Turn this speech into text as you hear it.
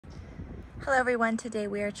Hello everyone, today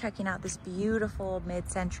we are checking out this beautiful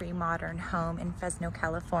mid-century modern home in Fresno,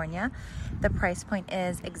 California. The price point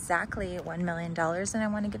is exactly $1 million, and I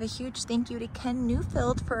want to give a huge thank you to Ken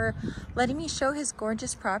Newfield for letting me show his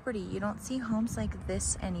gorgeous property. You don't see homes like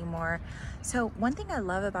this anymore. So one thing I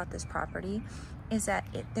love about this property is that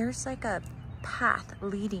there's like a path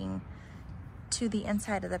leading to the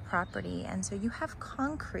inside of the property, and so you have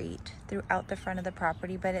concrete throughout the front of the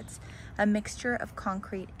property, but it's a mixture of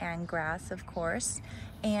concrete and grass, of course,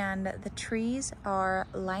 and the trees are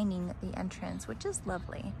lining the entrance, which is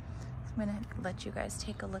lovely. So I'm gonna let you guys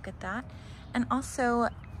take a look at that, and also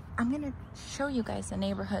I'm gonna show you guys the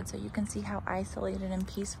neighborhood so you can see how isolated and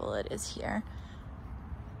peaceful it is here.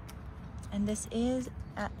 And this is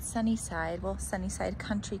at Sunnyside, well, Sunnyside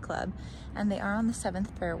Country Club, and they are on the 7th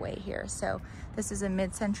Fairway here. So this is a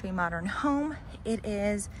mid-century modern home. It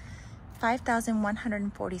is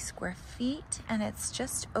 5,140 square feet, and it's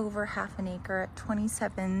just over half an acre at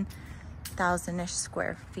 27,000-ish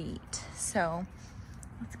square feet. So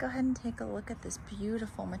let's go ahead and take a look at this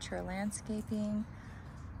beautiful mature landscaping.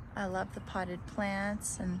 I love the potted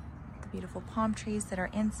plants and the beautiful palm trees that are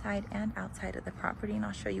inside and outside of the property, and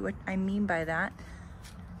I'll show you what I mean by that.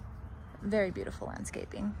 Very beautiful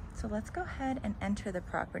landscaping. So let's go ahead and enter the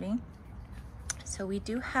property. So we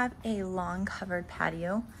do have a long covered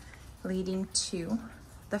patio leading to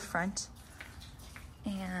the front,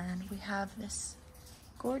 and we have this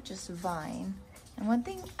gorgeous vine. And one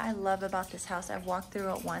thing I love about this house, I've walked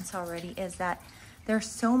through it once already, is that there's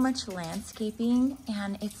so much landscaping,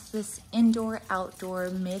 and it's this indoor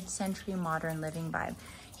outdoor mid-century modern living vibe.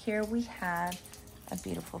 Here we have a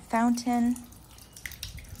beautiful fountain,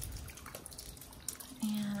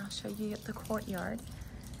 and I'll show you the courtyard.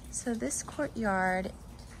 So this courtyard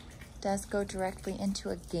does go directly into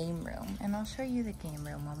a game room, and I'll show you the game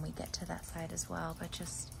room when we get to that side as well, but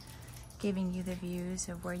just giving you the views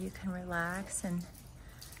of where you can relax and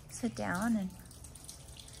sit down and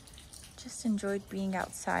just enjoy being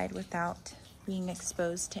outside without being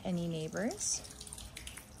exposed to any neighbors.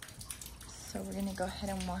 So we're gonna go ahead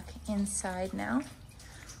and walk inside now.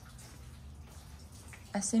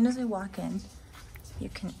 As soon as we walk in, you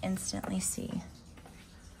can instantly see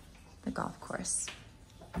the golf course.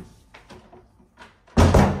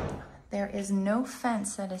 There is no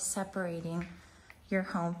fence that is separating your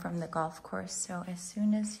home from the golf course. So as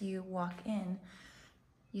soon as you walk in,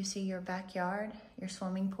 you see your backyard, your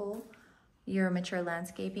swimming pool, your mature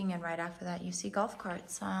landscaping, and right after that you see golf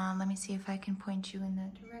carts. Let me see if I can point you in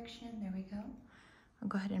that direction. There we go. I'll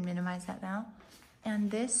go ahead and minimize that now. And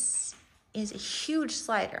this is a huge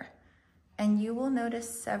slider, and you will notice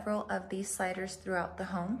several of these sliders throughout the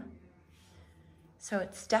home. So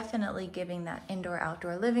it's definitely giving that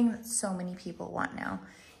indoor-outdoor living that so many people want now.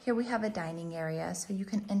 Here we have a dining area, so you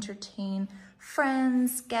can entertain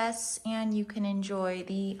friends, guests, and you can enjoy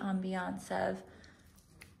the ambiance of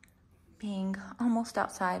being almost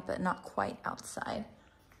outside, but not quite outside.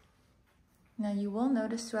 Now you will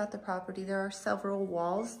notice throughout the property there are several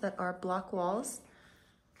walls that are block walls.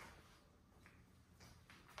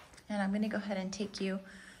 And I'm gonna go ahead and take you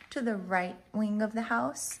to the right wing of the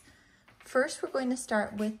house. First, we're going to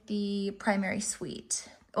start with the primary suite.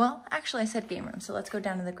 Well, actually I said game room, so let's go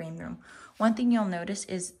down to the game room. One thing you'll notice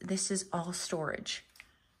is this is all storage.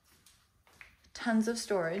 Tons of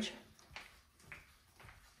storage.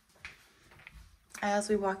 As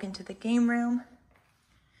we walk into the game room,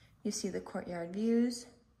 you see the courtyard views.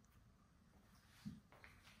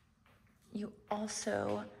 You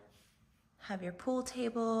also have your pool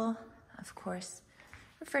table, of course,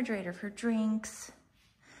 refrigerator for drinks.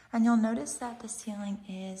 And you'll notice that the ceiling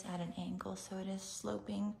is at an angle, so it is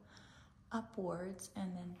sloping upwards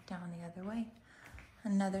and then down the other way.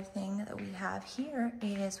 Another thing that we have here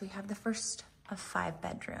is we have the first of 5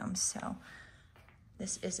 bedrooms. So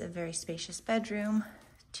this is a very spacious bedroom,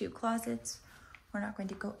 2 closets. We're not going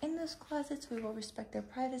to go in those closets. We will respect their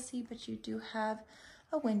privacy, but you do have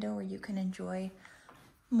a window where you can enjoy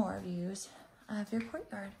more views of your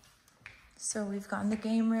courtyard. So we've gone the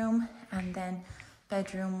game room and then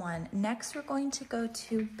bedroom 1. Next, we're going to go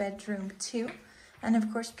to bedroom 2. And of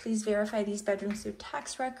course, please verify these bedrooms through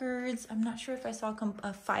tax records. I'm not sure if I saw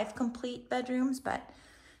 5 complete bedrooms, but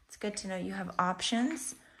it's good to know you have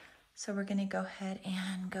options. So we're gonna go ahead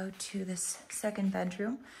and go to this second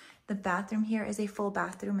bedroom. The bathroom here is a full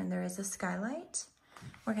bathroom, and there is a skylight.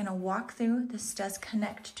 We're gonna walk through. This does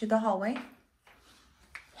connect to the hallway.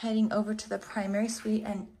 Heading over to the primary suite,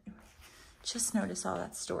 and just notice all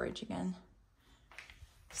that storage again.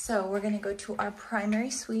 So we're gonna go to our primary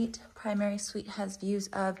suite. Primary suite has views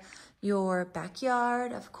of your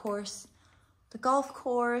backyard, of course, the golf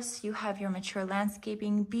course. You have your mature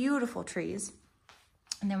landscaping, beautiful trees.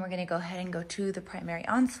 And then we're gonna go ahead and go to the primary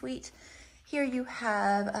ensuite. Here you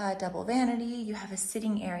have a double vanity. You have a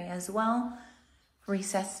sitting area as well.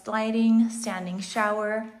 Recessed lighting, standing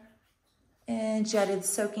shower, and jetted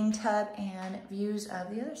soaking tub, and views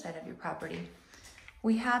of the other side of your property.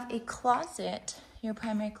 We have a closet. Your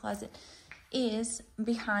primary closet is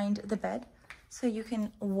behind the bed, so you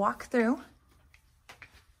can walk through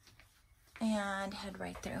and head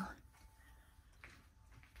right through.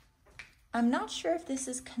 I'm not sure if this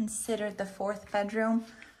is considered the fourth bedroom,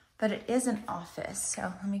 but it is an office.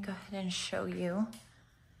 So let me go ahead and show you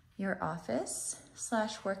your office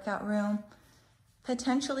 / workout room,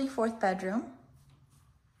 potentially fourth bedroom.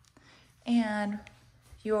 And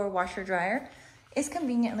your washer dryer is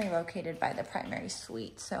conveniently located by the primary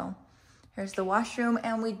suite. So here's the washroom,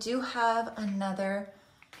 and we do have another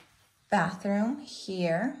bathroom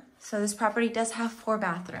here. So this property does have 4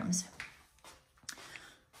 bathrooms.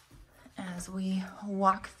 As we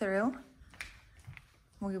walk through,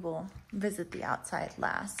 we will visit the outside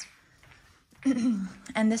last.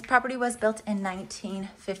 And this property was built in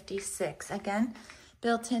 1956. Again,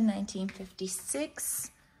 built in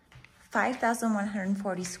 1956,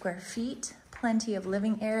 5,140 square feet, plenty of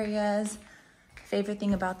living areas. Favorite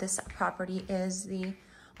thing about this property is the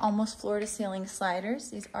almost floor to ceiling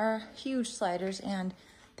sliders. These are huge sliders and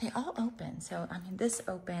they all open. So, I mean, this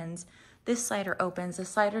opens, this slider opens. The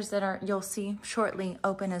sliders that are, you'll see shortly,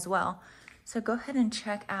 open as well. So go ahead and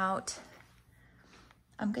check out,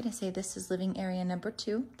 I'm gonna say this is living area number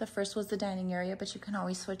 2. The first was the dining area, but you can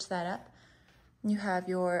always switch that up. You have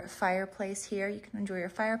your fireplace here. You can enjoy your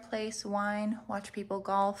fireplace, wine, watch people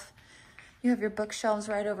golf. You have your bookshelves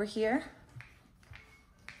right over here.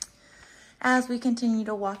 As we continue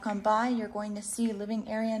to walk on by, you're going to see living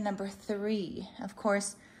area number 3. Of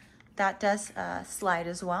course, that does slide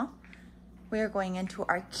as well. We are going into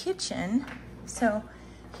our kitchen. So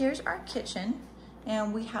here's our kitchen,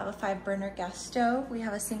 and we have a 5-burner gas stove. We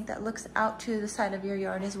have a sink that looks out to the side of your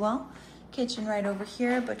yard as well. Kitchen right over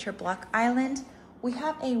here, butcher block island. We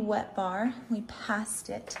have a wet bar. We passed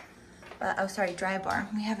it. Dry bar.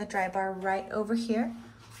 We have a dry bar right over here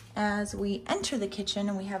as we enter the kitchen,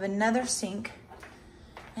 and we have another sink.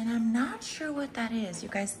 And I'm not sure what that is. You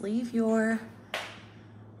guys leave your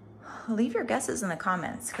guesses in the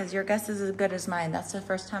comments, because your guess is as good as mine. That's the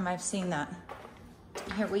first time I've seen that.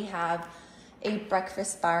 Here we have a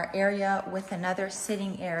breakfast bar area with another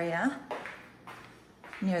sitting area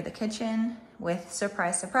near the kitchen with,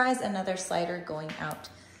 surprise, surprise, another slider going out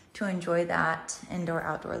to enjoy that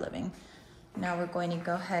indoor-outdoor living. Now we're going to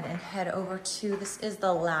go ahead and head over to, this is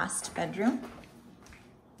the last bedroom.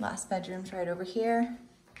 Last bedroom's right over here.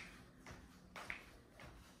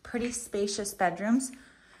 Pretty spacious bedrooms.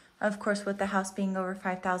 Of course, with the house being over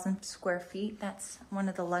 5,000 square feet, that's one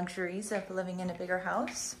of the luxuries of living in a bigger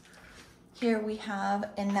house. Here we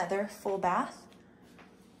have another full bath.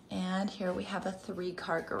 And here we have a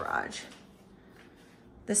 3-car garage.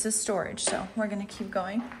 This is storage, so we're gonna keep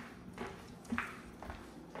going.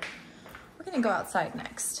 We're gonna go outside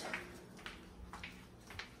next.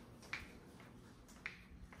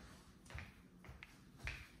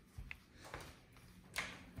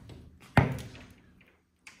 I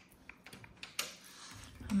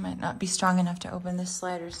might not be strong enough to open this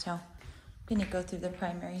slider, so I'm gonna go through the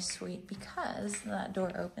primary suite because that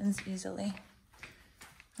door opens easily.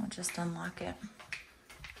 I'll just unlock it.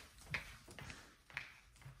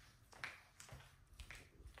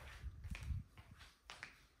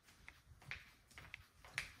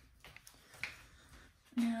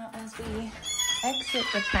 Now, as we exit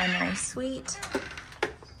the primary suite,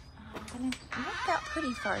 I'm gonna look out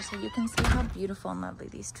pretty far so you can see how beautiful and lovely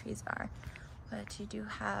these trees are. But you do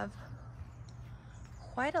have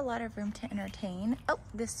quite a lot of room to entertain. Oh,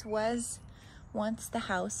 this was once the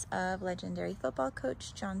house of legendary football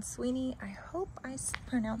coach John Sweeney. I hope I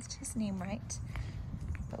pronounced his name right.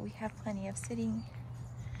 But we have plenty of sitting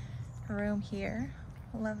room here.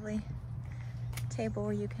 A lovely table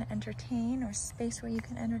where you can entertain, or space where you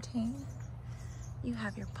can entertain. You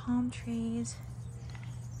have your palm trees,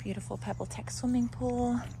 beautiful Pebble Tech swimming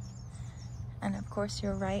pool. And of course,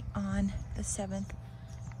 you're right on the 7th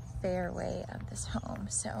fairway of this home.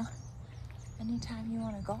 So anytime you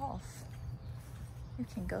want to golf, you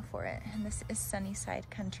can go for it. And this is Sunnyside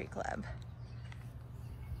Country Club.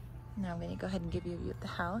 Now I'm going to go ahead and give you a view of the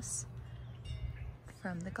house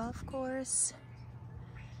from the golf course.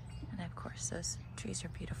 And of course, those trees are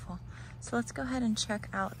beautiful. So let's go ahead and check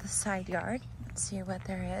out the side yard and see what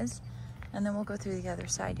there is. And then we'll go through the other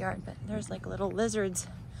side yard. But there's like little lizards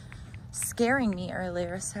scaring me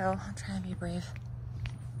earlier, so I'll try and be brave.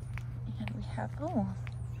 And we have, oh,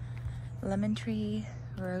 lemon tree,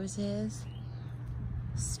 roses,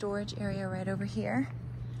 storage area right over here,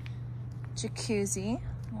 jacuzzi,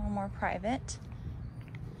 a little more private.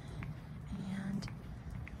 And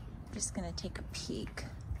I'm just gonna take a peek.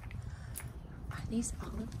 Are these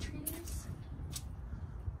olive trees?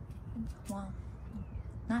 Well,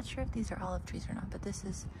 not sure if these are olive trees or not, but this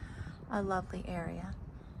is a lovely area.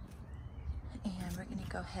 And we're gonna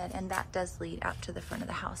go ahead, and that does lead out to the front of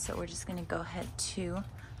the house, so we're just gonna go ahead to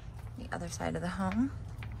the other side of the home.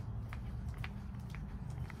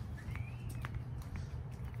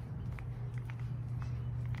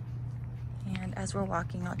 And as we're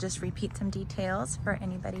walking, I'll just repeat some details for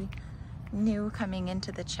anybody new coming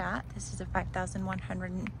into the chat. This is a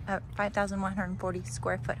 5,140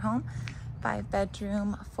 square foot home, 5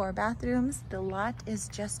 bedroom, 4 bathrooms. The lot is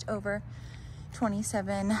just over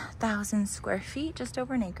 27,000 square feet, just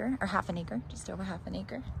over an acre, or half an acre, just over half an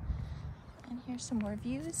acre. And here's some more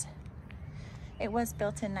views. It was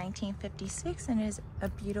built in 1956 and is a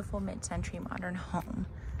beautiful mid-century modern home.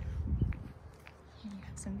 And you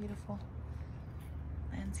have some beautiful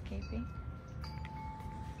landscaping.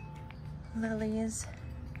 Lilies,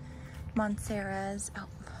 monsteras, oh,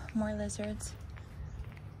 more lizards.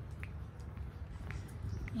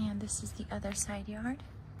 And this is the other side yard.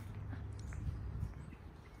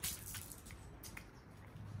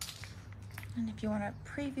 And if you want to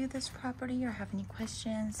preview this property or have any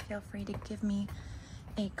questions, feel free to give me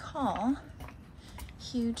a call.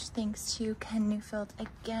 Huge thanks to Ken Newfield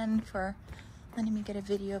again for letting me get a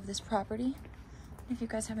video of this property. If you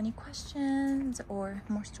guys have any questions or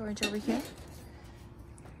more storage over here.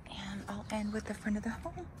 And I'll end with the front of the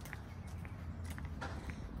home.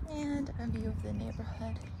 And a view of the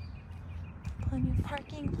neighborhood. Plenty of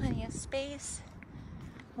parking, plenty of space.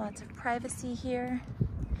 Lots of privacy here.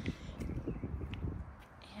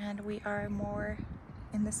 And we are more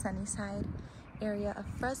in the Sunnyside area of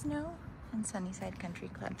Fresno and Sunnyside Country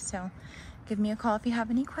Club. So give me a call if you have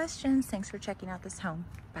any questions. Thanks for checking out this home.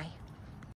 Bye.